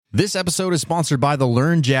This episode is sponsored by the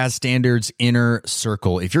Learn Jazz Standards Inner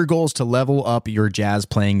Circle. If your goal is to level up your jazz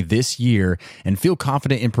playing this year and feel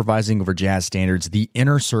confident improvising over jazz standards, the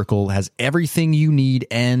Inner Circle has everything you need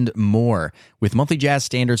and more. With monthly jazz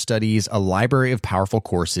standard studies, a library of powerful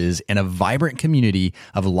courses, and a vibrant community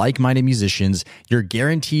of like-minded musicians, you're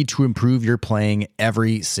guaranteed to improve your playing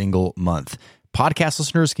every single month. Podcast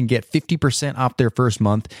listeners can get 50% off their first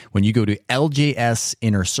month when you go to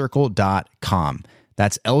ljsinnercircle.com.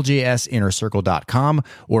 That's ljsinnercircle.com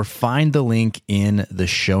or find the link in the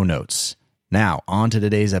show notes. Now, on to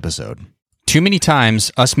today's episode. Too many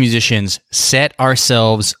times, us musicians set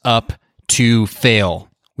ourselves up to fail.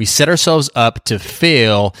 We set ourselves up to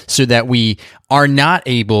fail so that we are not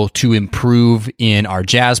able to improve in our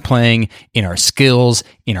jazz playing, in our skills,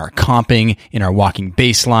 in our comping, in our walking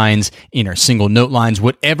bass lines, in our single note lines,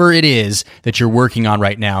 whatever it is that you're working on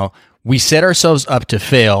right now. We set ourselves up to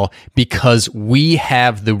fail because we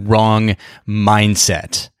have the wrong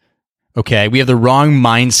mindset. Okay, we have the wrong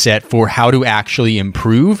mindset for how to actually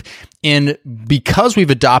improve. And because we've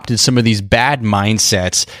adopted some of these bad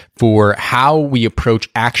mindsets for how we approach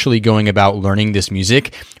actually going about learning this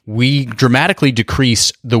music, we dramatically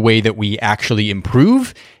decrease the way that we actually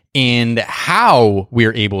improve and how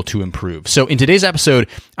we're able to improve. So in today's episode,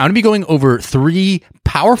 I'm going to be going over 3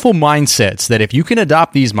 powerful mindsets that if you can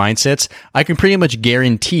adopt these mindsets, I can pretty much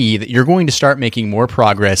guarantee that you're going to start making more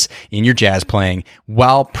progress in your jazz playing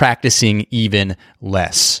while practicing even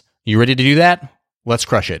less. You ready to do that? Let's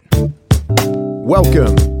crush it.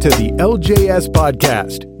 Welcome to the LJS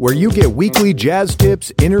Podcast, where you get weekly jazz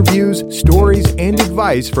tips, interviews, stories, and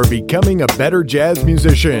advice for becoming a better jazz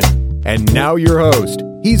musician. And now your host.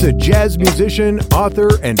 He's a jazz musician,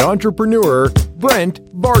 author, and entrepreneur, Brent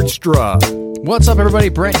Vaartstra. What's up, everybody?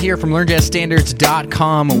 Brent here from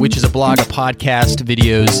LearnJazzStandards.com, which is a blog, a podcast,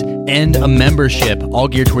 videos, and a membership, all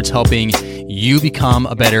geared towards helping you become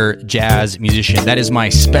a better jazz musician. That is my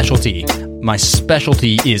specialty. My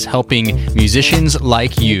specialty is helping musicians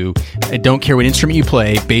like you. I don't care what instrument you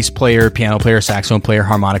play, bass player, piano player, saxophone player,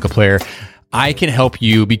 harmonica player. I can help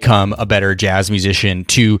you become a better jazz musician,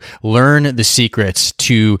 to learn the secrets,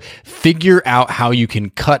 to figure out how you can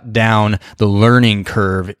cut down the learning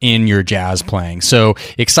curve in your jazz playing. So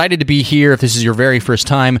excited to be here. If this is your very first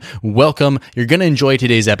time, welcome. You're going to enjoy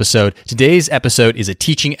today's episode. Today's episode is a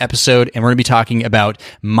teaching episode, and we're going to be talking about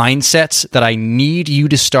mindsets that I need you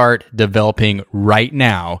to start developing right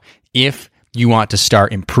now if you want to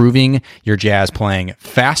start improving your jazz playing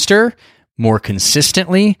faster, more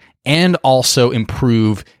consistently, and also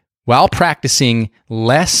improve while practicing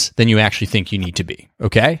less than you actually think you need to be,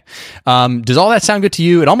 okay? Does all that sound good to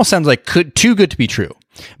you? It almost sounds like too good to be true,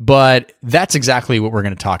 but that's exactly what we're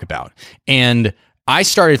going to talk about. And I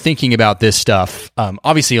started thinking about this stuff,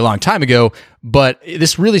 obviously a long time ago, but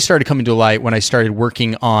this really started coming to light when I started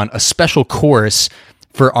working on a special course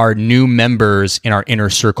for our new members in our Inner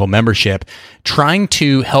Circle membership, trying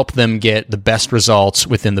to help them get the best results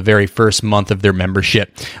within the very first month of their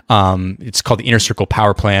membership. It's called the Inner Circle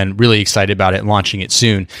Power Plan. Really excited about it, launching it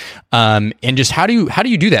soon. And just how do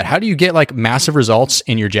you do that? How do you get like massive results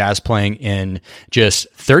in your jazz playing in just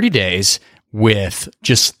 30 days with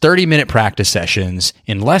just 30-minute practice sessions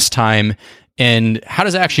in less time? And how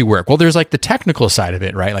does it actually work? Well, there's like the technical side of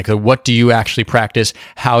it, right? Like what do you actually practice?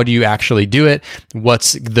 How do you actually do it?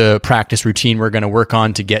 What's the practice routine we're going to work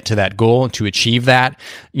on to get to that goal, to achieve that?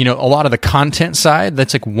 You know, a lot of the content side,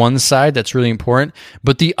 that's like one side that's really important.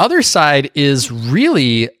 But the other side is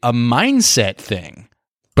really a mindset thing.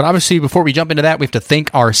 But obviously, before we jump into that, we have to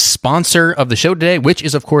thank our sponsor of the show today, which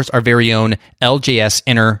is, of course, our very own LJS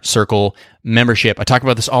Inner Circle membership. I talk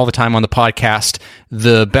about this all the time on the podcast.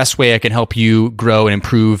 The best way I can help you grow and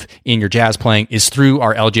improve in your jazz playing is through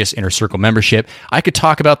our LJS Inner Circle membership. I could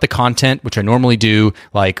talk about the content, which I normally do,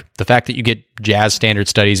 like the fact that you get jazz standard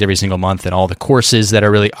studies every single month and all the courses that are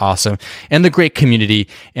really awesome and the great community.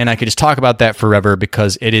 And I could just talk about that forever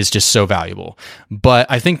because it is just so valuable. But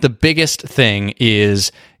I think the biggest thing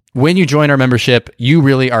is when you join our membership, you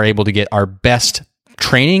really are able to get our best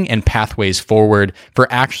training and pathways forward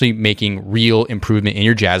for actually making real improvement in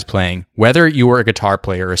your jazz playing, whether you are a guitar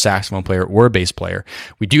player, or a saxophone player, or a bass player.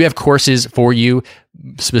 We do have courses for you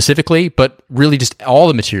specifically, but really just all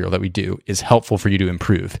the material that we do is helpful for you to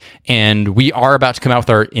improve. And we are about to come out with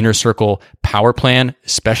our Inner Circle Power Plan,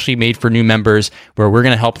 especially made for new members, where we're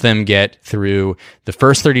going to help them get through the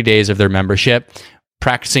first 30 days of their membership,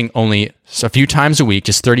 practicing only a few times a week,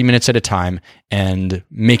 just 30 minutes at a time, and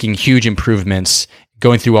making huge improvements,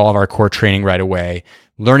 going through all of our core training right away,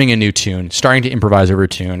 learning a new tune, starting to improvise over a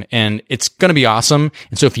tune, and it's going to be awesome.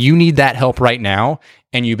 And so if you need that help right now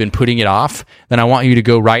and you've been putting it off, then I want you to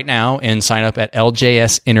go right now and sign up at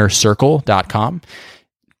ljsinnercircle.com.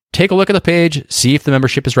 Take a look at the page, see if the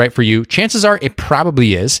membership is right for you. Chances are it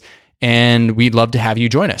probably is, and we'd love to have you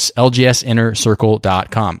join us,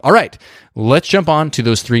 ljsinnercircle.com. All right, let's jump on to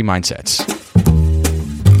those 3 mindsets.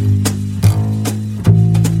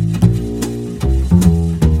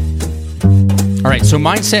 All right, so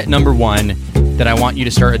mindset number 1 that I want you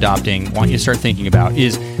to start adopting, want you to start thinking about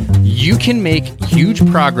is you can make huge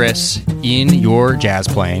progress in your jazz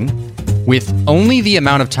playing with only the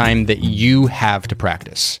amount of time that you have to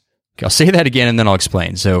practice. Okay, I'll say that again and then I'll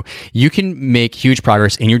explain. So you can make huge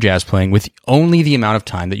progress in your jazz playing with only the amount of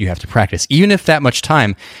time that you have to practice, even if that much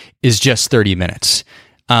time is just 30 minutes.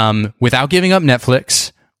 Without giving up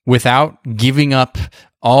Netflix, without giving up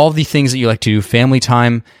all the things that you like to do, family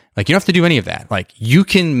time. Like, you don't have to do any of that. Like, you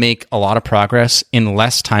can make a lot of progress in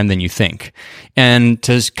less time than you think. And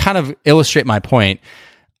to kind of illustrate my point,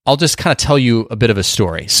 I'll just kind of tell you a bit of a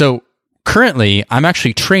story. So currently, I'm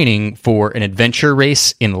actually training for an adventure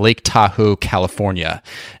race in Lake Tahoe, California.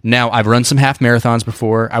 Now, I've run some half marathons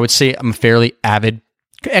before. I would say I'm a fairly avid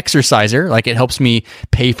exerciser. Like, it helps me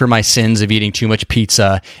pay for my sins of eating too much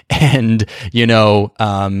pizza, and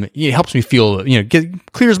it helps me feel,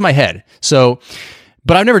 clears my head.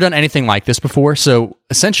 But I've never done anything like this before. So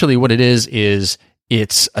essentially what it is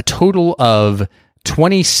it's a total of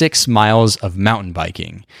 26 miles of mountain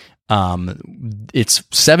biking. It's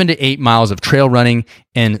 7 to 8 miles of trail running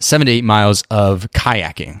and 7 to 8 miles of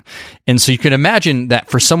kayaking. And so you can imagine that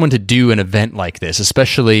for someone to do an event like this,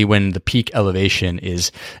 especially when the peak elevation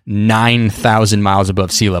is 9,000 miles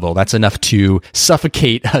above sea level, that's enough to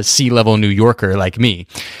suffocate a sea level New Yorker like me.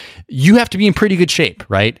 You have to be in pretty good shape,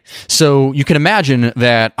 right? So you can imagine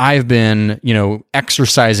that I've been,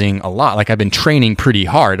 exercising a lot. Like, I've been training pretty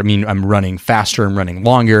hard. I mean, I'm running faster, I'm running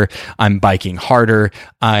longer, I'm biking harder,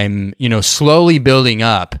 I'm, slowly building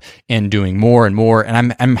up and doing more and more.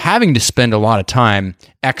 And I'm having to spend a lot of time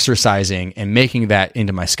exercising and making that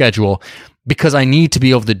into my schedule because I need to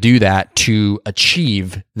be able to do that to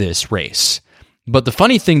achieve this race. But the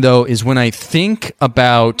funny thing, though, is when I think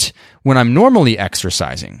about when I'm normally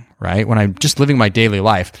exercising, right? When I'm just living my daily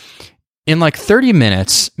life, in like 30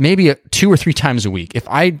 minutes, maybe 2 or 3 times a week, if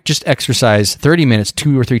I just exercise 30 minutes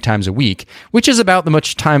 2 or 3 times a week, which is about the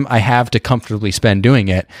much time I have to comfortably spend doing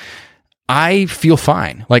it, I feel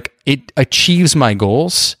fine. Like, it achieves my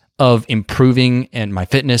goals of improving and my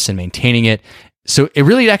fitness and maintaining it. So it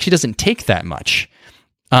really actually doesn't take that much.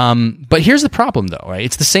 But here's the problem, though, right?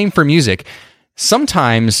 It's the same for music.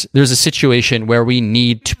 Sometimes there's a situation where we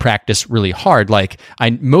need to practice really hard. Like,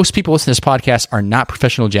 most people listening to this podcast are not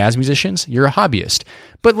professional jazz musicians. You're a hobbyist.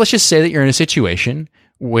 But let's just say that you're in a situation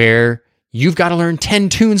where you've got to learn 10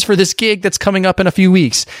 tunes for this gig that's coming up in a few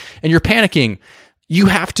weeks, and you're panicking. You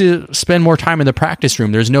have to spend more time in the practice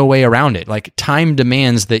room. There's no way around it. Like, time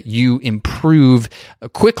demands that you improve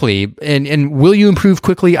quickly. And will you improve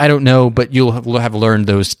quickly? I don't know, but you'll have learned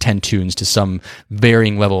those 10 tunes to some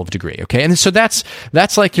varying level of degree. Okay. And so that's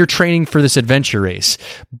like you're training for this adventure race,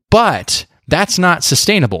 but that's not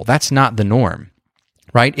sustainable. That's not the norm,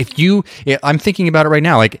 right? I'm thinking about it right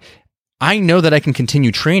now. Like, I know that I can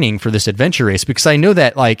continue training for this adventure race because I know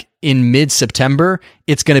that, like, in mid-September,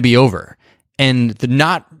 it's going to be over. And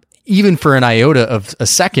not even for an iota of a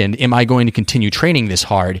second am I going to continue training this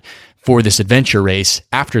hard for this adventure race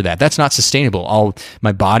after that. That's not sustainable.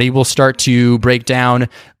 My body will start to break down.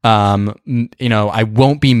 I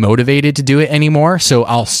won't be motivated to do it anymore. So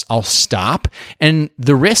I'll stop. And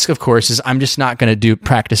the risk, of course, is I'm just not going to do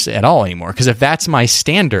practice at all anymore. Because if that's my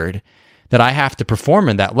standard that I have to perform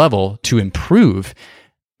at that level to improve,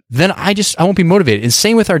 then I won't be motivated. And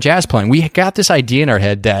same with our jazz playing. We got this idea in our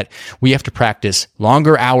head that we have to practice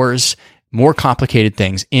longer hours, more complicated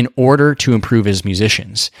things in order to improve as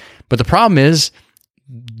musicians. But the problem is,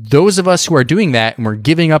 those of us who are doing that and we're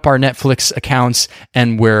giving up our Netflix accounts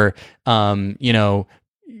and we're,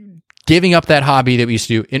 giving up that hobby that we used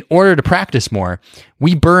to do in order to practice more,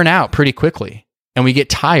 we burn out pretty quickly and we get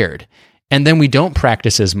tired. And then we don't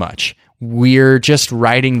practice as much. We're just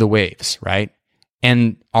riding the waves, right?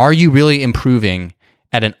 And are you really improving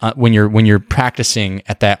at when you're practicing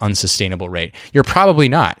at that unsustainable rate? You're probably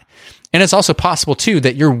not. And it's also possible too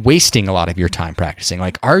that you're wasting a lot of your time practicing.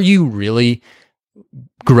 Like, are you really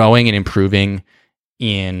growing and improving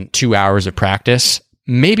in 2 hours of practice?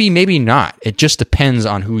 Maybe, maybe not. It just depends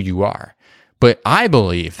on who you are. But I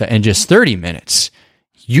believe that in just 30 minutes,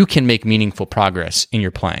 you can make meaningful progress in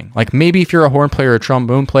your playing. Like maybe if you're a horn player or a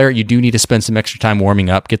trombone player, you do need to spend some extra time warming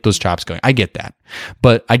up, get those chops going. I get that.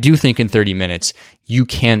 But I do think in 30 minutes, you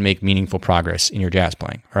can make meaningful progress in your jazz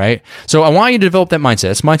playing, all right? So I want you to develop that mindset.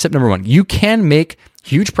 That's mindset number one. You can make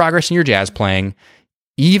huge progress in your jazz playing,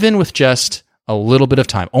 even with just a little bit of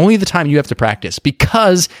time, only the time you have to practice,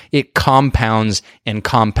 because it compounds and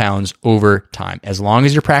compounds over time. As long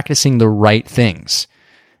as you're practicing the right things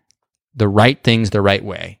the right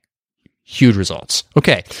way, huge results.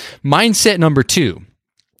 Okay, mindset number two.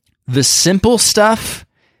 The simple stuff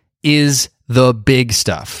is the big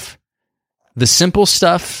stuff. The simple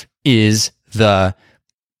stuff is the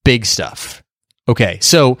big stuff. Okay,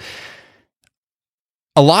 so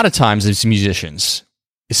a lot of times as musicians,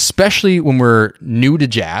 especially when we're new to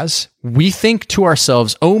jazz, we think to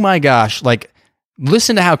ourselves, oh my gosh, like,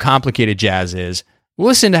 listen to how complicated jazz is.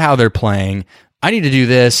 Listen to how they're playing. I need to do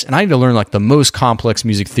this, and I need to learn like the most complex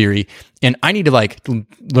music theory, and I need to like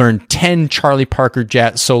learn 10 Charlie Parker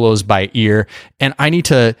jazz solos by ear, and I need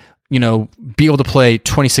to, be able to play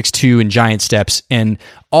 26/2 and giant steps and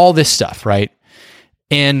all this stuff, right?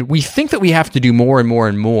 And we think that we have to do more and more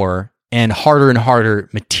and more and harder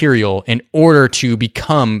material in order to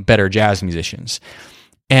become better jazz musicians.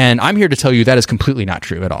 And I'm here to tell you that is completely not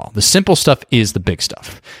true at all. The simple stuff is the big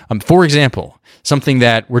stuff. For example, something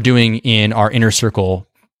that we're doing in our Inner Circle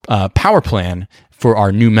power plan for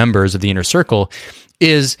our new members of the Inner Circle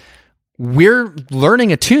is we're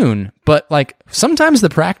learning a tune, but like sometimes the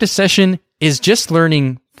practice session is just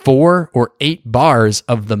learning 4 or 8 bars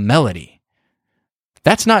of the melody.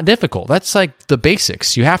 That's not difficult. That's like the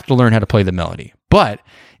basics. You have to learn how to play the melody. But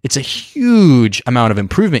it's a huge amount of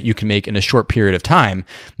improvement you can make in a short period of time,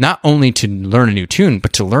 not only to learn a new tune,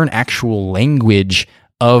 but to learn actual language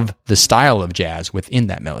of the style of jazz within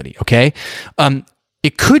that melody. Okay.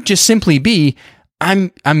 It could just simply be,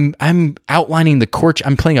 I'm outlining the chord,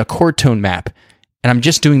 I'm playing a chord tone map, and I'm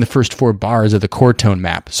just doing the first 4 bars of the chord tone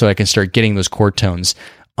map so I can start getting those chord tones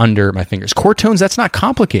under my fingers. Chord tones, that's not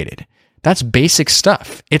complicated. That's basic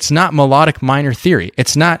stuff. It's not melodic minor theory.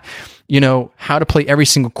 It's not, how to play every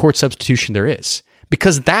single chord substitution there is.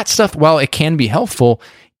 Because that stuff, while it can be helpful,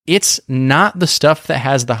 it's not the stuff that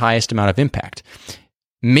has the highest amount of impact.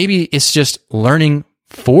 Maybe it's just learning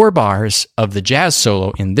 4 bars of the jazz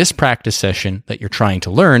solo in this practice session that you're trying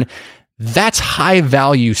to learn. That's high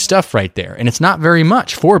value stuff right there. And it's not very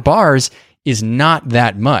much. 4 bars is not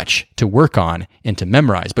that much to work on and to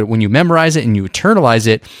memorize. But when you memorize it and you internalize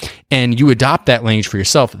it and you adopt that language for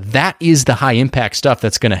yourself, that is the high impact stuff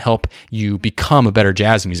that's going to help you become a better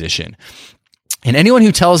jazz musician. And anyone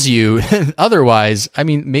who tells you otherwise,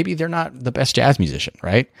 maybe they're not the best jazz musician,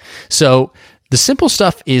 right? So the simple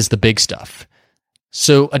stuff is the big stuff.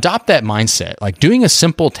 So adopt that mindset, like doing a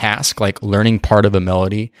simple task like learning part of a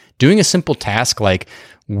melody, doing a simple task like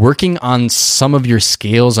working on some of your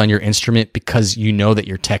scales on your instrument because you know that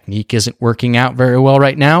your technique isn't working out very well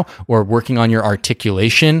right now, or working on your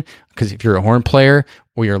articulation because if you're a horn player,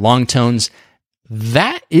 or your long tones,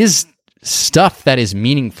 that is stuff that is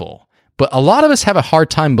meaningful. But a lot of us have a hard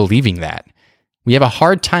time believing that. We have a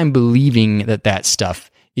hard time believing that that stuff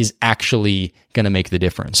is actually going to make the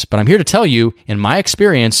difference. But I'm here to tell you, in my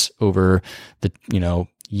experience over the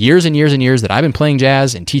years and years and years that I've been playing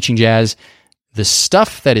jazz and teaching jazz, the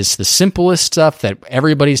stuff that is the simplest stuff that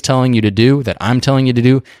everybody's telling you to do, that I'm telling you to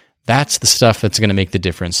do, that's the stuff that's going to make the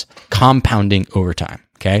difference, compounding over time.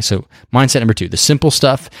 Okay, so mindset number 2, the simple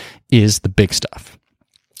stuff is the big stuff.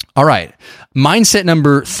 All right, mindset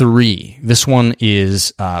number 3. This one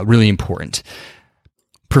is really important.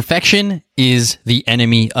 Perfection is the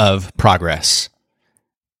enemy of progress.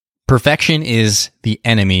 Perfection is the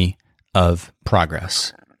enemy of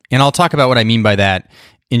progress. And I'll talk about what I mean by that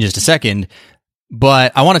in just a second.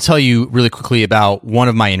 But I want to tell you really quickly about one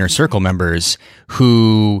of my Inner Circle members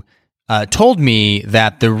who told me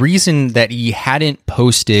that the reason that he hadn't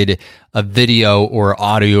posted a video or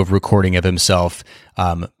audio recording of himself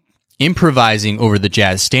improvising over the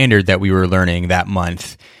jazz standard that we were learning that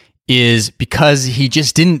month is because he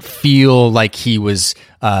just didn't feel like he was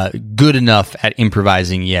good enough at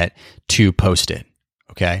improvising yet to post it.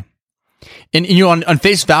 Okay. And on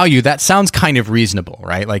face value, that sounds kind of reasonable,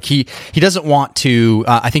 right? Like he doesn't want to,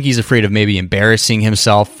 I think he's afraid of maybe embarrassing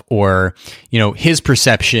himself, or, his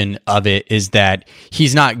perception of it is that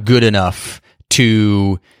he's not good enough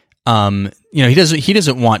to, he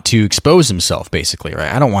doesn't want to expose himself, basically,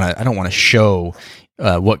 right? I don't want to show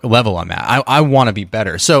what level I'm at. I want to be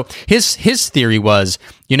better. So his theory was,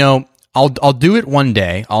 I'll do it one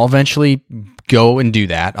day. I'll eventually go and do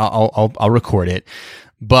that. I'll record it.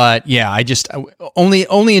 But yeah, I just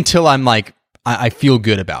only until I'm like I feel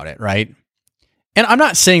good about it, right? And I'm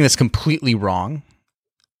not saying that's completely wrong.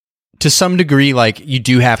 To some degree, like, you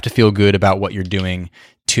do have to feel good about what you're doing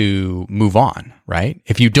to move on, right?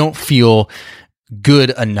 If you don't feel good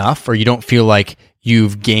enough, or you don't feel like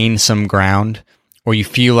you've gained some ground, or you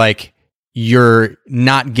feel like you're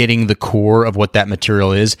not getting the core of what that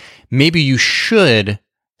material is, maybe you should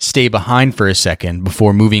stay behind for a second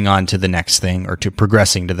before moving on to the next thing or to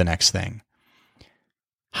progressing to the next thing.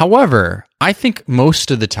 However, I think most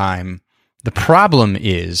of the time, the problem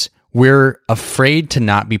is we're afraid to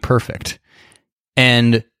not be perfect.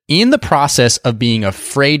 And in the process of being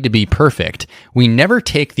afraid to be perfect, we never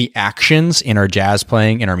take the actions in our jazz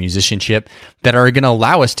playing and our musicianship that are going to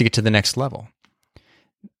allow us to get to the next level.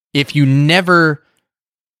 If you never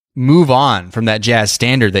move on from that jazz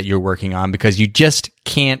standard that you're working on because you just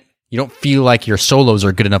can't, you don't feel like your solos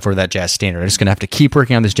are good enough for that jazz standard, I'm just going to have to keep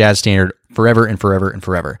working on this jazz standard forever and forever and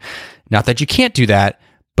forever. Not that you can't do that,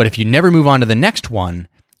 but if you never move on to the next one,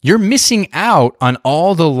 you're missing out on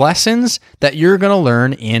all the lessons that you're going to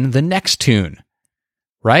learn in the next tune,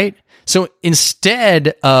 right? So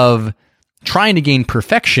instead of trying to gain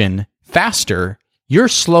perfection faster, you're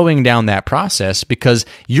slowing down that process because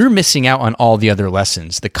you're missing out on all the other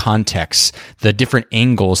lessons, the context, the different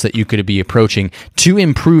angles that you could be approaching to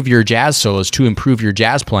improve your jazz solos, to improve your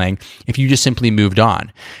jazz playing if you just simply moved on.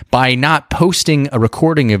 By not posting a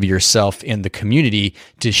recording of yourself in the community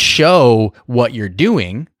to show what you're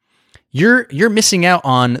doing, you're missing out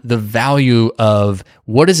on the value of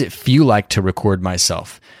what does it feel like to record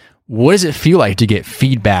myself? What does it feel like to get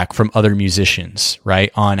feedback from other musicians, right,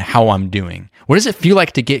 on how I'm doing? What does it feel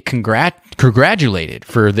like to get congratulated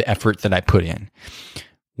for the effort that I put in?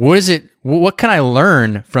 What can I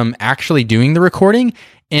learn from actually doing the recording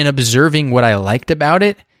and observing what I liked about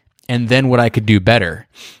it and then what I could do better?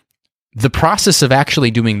 The process of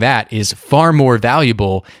actually doing that is far more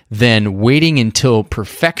valuable than waiting until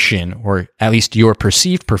perfection, or at least your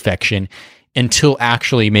perceived perfection, until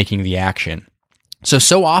actually making the action.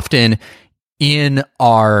 So often in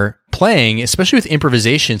our playing, especially with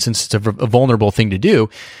improvisation, since it's a vulnerable thing to do,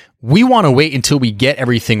 we want to wait until we get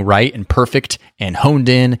everything right and perfect and honed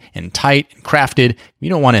in and tight and crafted. We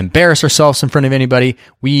don't want to embarrass ourselves in front of anybody.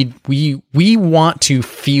 We want to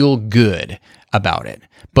feel good about it.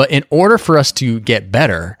 But in order for us to get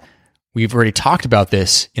better, we've already talked about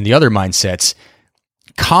this in the other mindsets,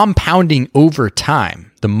 compounding over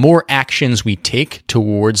time. The more actions we take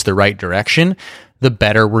towards the right direction, the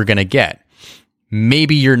better we're going to get.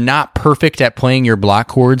 Maybe you're not perfect at playing your block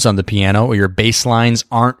chords on the piano, or your bass lines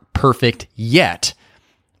aren't perfect yet,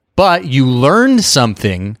 but you learned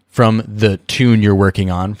something from the tune you're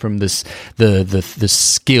working on, from the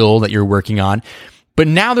skill that you're working on. But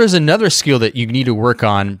now there's another skill that you need to work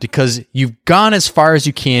on because you've gone as far as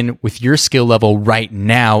you can with your skill level right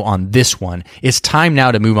now on this one. It's time now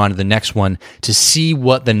to move on to the next one to see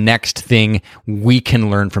what the next thing we can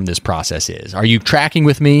learn from this process is. Are you tracking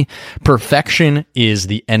with me? Perfection is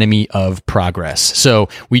the enemy of progress. So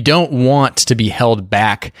we don't want to be held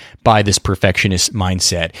back by this perfectionist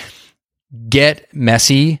mindset. Get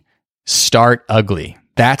messy, start ugly.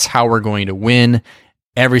 That's how we're going to win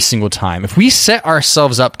every single time. If we set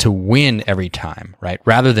ourselves up to win every time, right,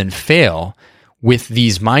 rather than fail with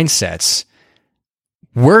these mindsets,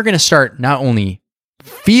 we're going to start not only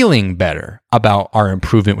feeling better about our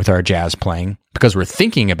improvement with our jazz playing because we're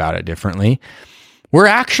thinking about it differently, we're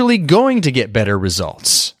actually going to get better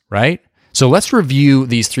results, right? So let's review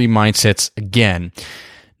these three mindsets again.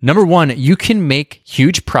 Number one, you can make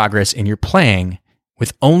huge progress in your playing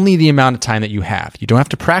with only the amount of time that you have. You don't have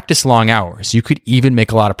to practice long hours. You could even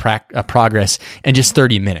make a lot of progress in just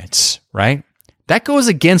 30 minutes, right? That goes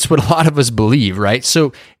against what a lot of us believe, right?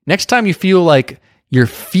 So next time you feel like you're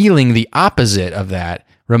feeling the opposite of that,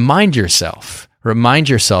 remind yourself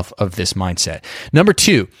of this mindset. Number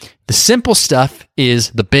two, the simple stuff is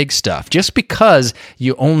the big stuff. Just because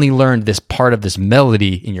you only learned this part of this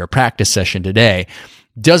melody in your practice session today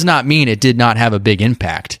does not mean it did not have a big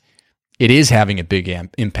impact. It is having a big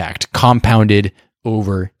impact, compounded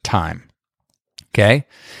over time. Okay?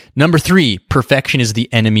 Number three, perfection is the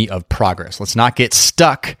enemy of progress. Let's not get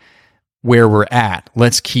stuck where we're at.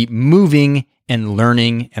 Let's keep moving and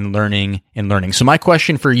learning and learning and learning. So my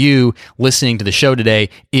question for you listening to the show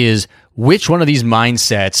today is, which one of these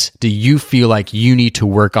mindsets do you feel like you need to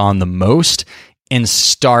work on the most and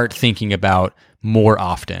start thinking about more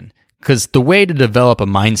often? Because the way to develop a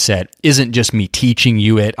mindset isn't just me teaching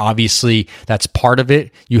you it. Obviously, that's part of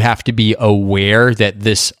it. You have to be aware that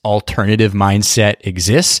this alternative mindset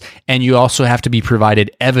exists, and you also have to be provided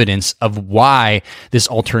evidence of why this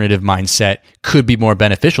alternative mindset could be more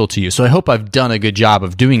beneficial to you. So I hope I've done a good job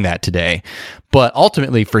of doing that today. But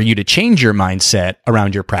ultimately, for you to change your mindset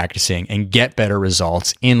around your practicing and get better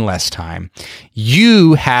results in less time,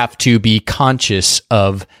 you have to be conscious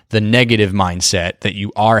of the negative mindset that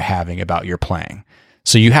you are having about your playing.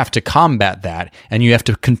 So you have to combat that, and you have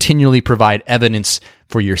to continually provide evidence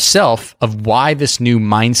for yourself of why this new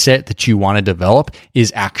mindset that you want to develop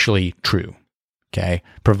is actually true. Okay?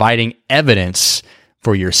 Providing evidence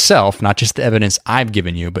for yourself, not just the evidence I've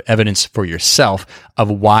given you, but evidence for yourself of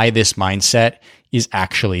why this mindset is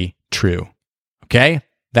actually true. Okay?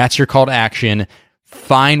 That's your call to action.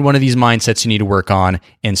 Find one of these mindsets you need to work on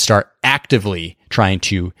and start actively trying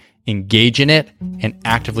to engage in it and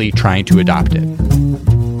actively trying to adopt it.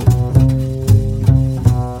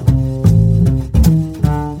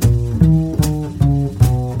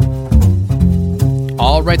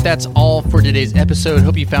 All right, that's all for today's episode.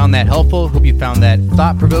 Hope you found that helpful. Hope you found that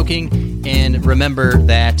thought-provoking. And remember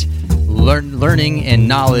that learning and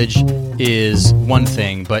knowledge is one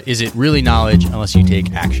thing, but is it really knowledge unless you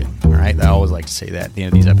take action? All right, I always like to say that at the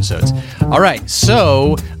end of these episodes. All right,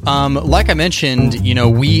 so like I mentioned,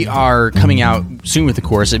 we are coming out soon with the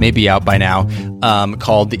course. It may be out by now,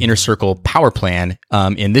 called the Inner Circle Power Plan,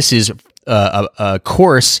 and this is a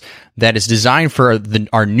course that is designed for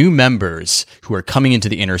our new members who are coming into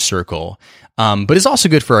the inner circle, but is also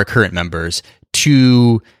good for our current members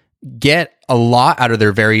to get a lot out of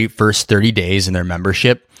their very first 30 days in their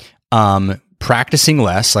membership, practicing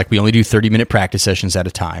less. Like, we only do 30-minute practice sessions at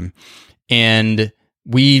a time. And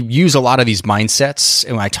we use a lot of these mindsets,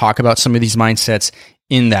 and I talk about some of these mindsets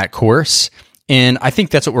in that course. And I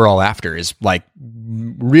think that's what we're all after, is like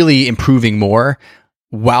really improving more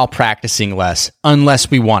while practicing less,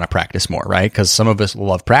 unless we want to practice more, right? Because some of us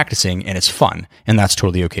love practicing and it's fun, and that's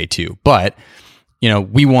totally okay too. But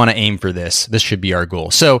we want to aim for this. This should be our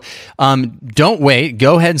goal. So don't wait.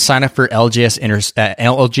 Go ahead and sign up for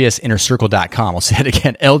LJSinnercircle.com. I'll say it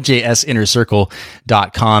again.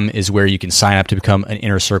 LJSinnercircle.com is where you can sign up to become an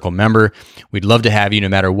Inner Circle member. We'd love to have you no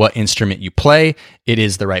matter what instrument you play. It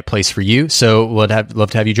is the right place for you. So we'd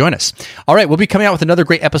love to have you join us. All right. We'll be coming out with another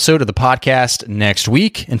great episode of the podcast next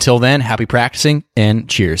week. Until then, happy practicing and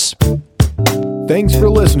cheers. Thanks for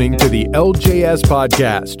listening to the LJS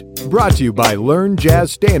Podcast, brought to you by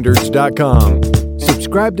LearnJazzStandards.com.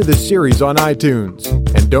 Subscribe to the series on iTunes,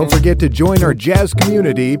 and don't forget to join our jazz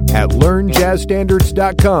community at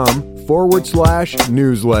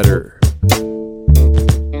LearnJazzStandards.com/newsletter.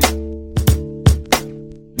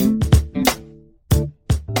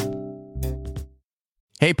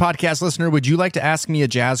 Hey, podcast listener, would you like to ask me a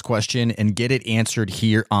jazz question and get it answered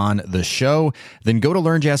here on the show? Then go to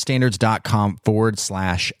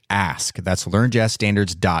LearnJazzStandards.com/ask. That's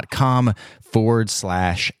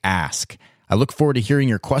LearnJazzStandards.com/ask. I look forward to hearing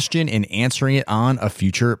your question and answering it on a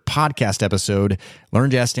future podcast episode.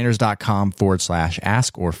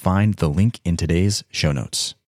 LearnJazzStandards.com/ask, or find the link in today's show notes.